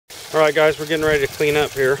Alright guys, we're getting ready to clean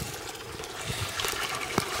up here.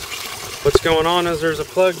 What's going on is there's a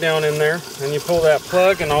plug down in there, and you pull that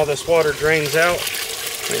plug and all this water drains out.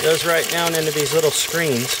 And it goes right down into these little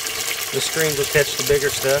screens. The screens will catch the bigger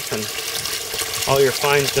stuff, and all your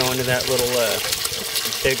fines go into that little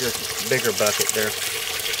bigger bucket there.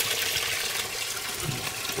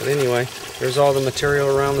 But anyway, there's all the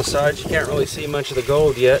material around the sides. You can't really see much of the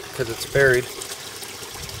gold yet because it's buried.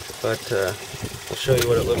 But I'll show you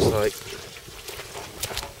what it looks like.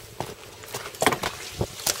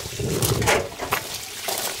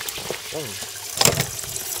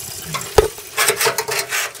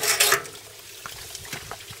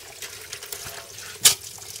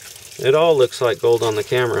 It all looks like gold on the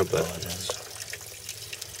camera, but...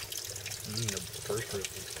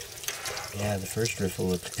 Yeah, the first riffle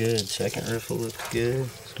looked good. Second riffle looked good.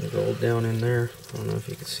 Some gold down in there. I don't know if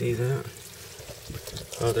you can see that.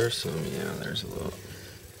 Oh, there's some. Yeah, there's a little.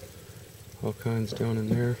 All kinds down in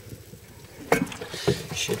there.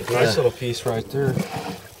 Nice little piece right there.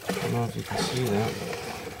 I don't know if you can see that.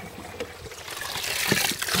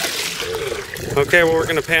 Okay, well, we're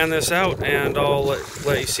going to pan this out, and I'll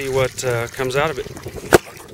let you see what comes out of it.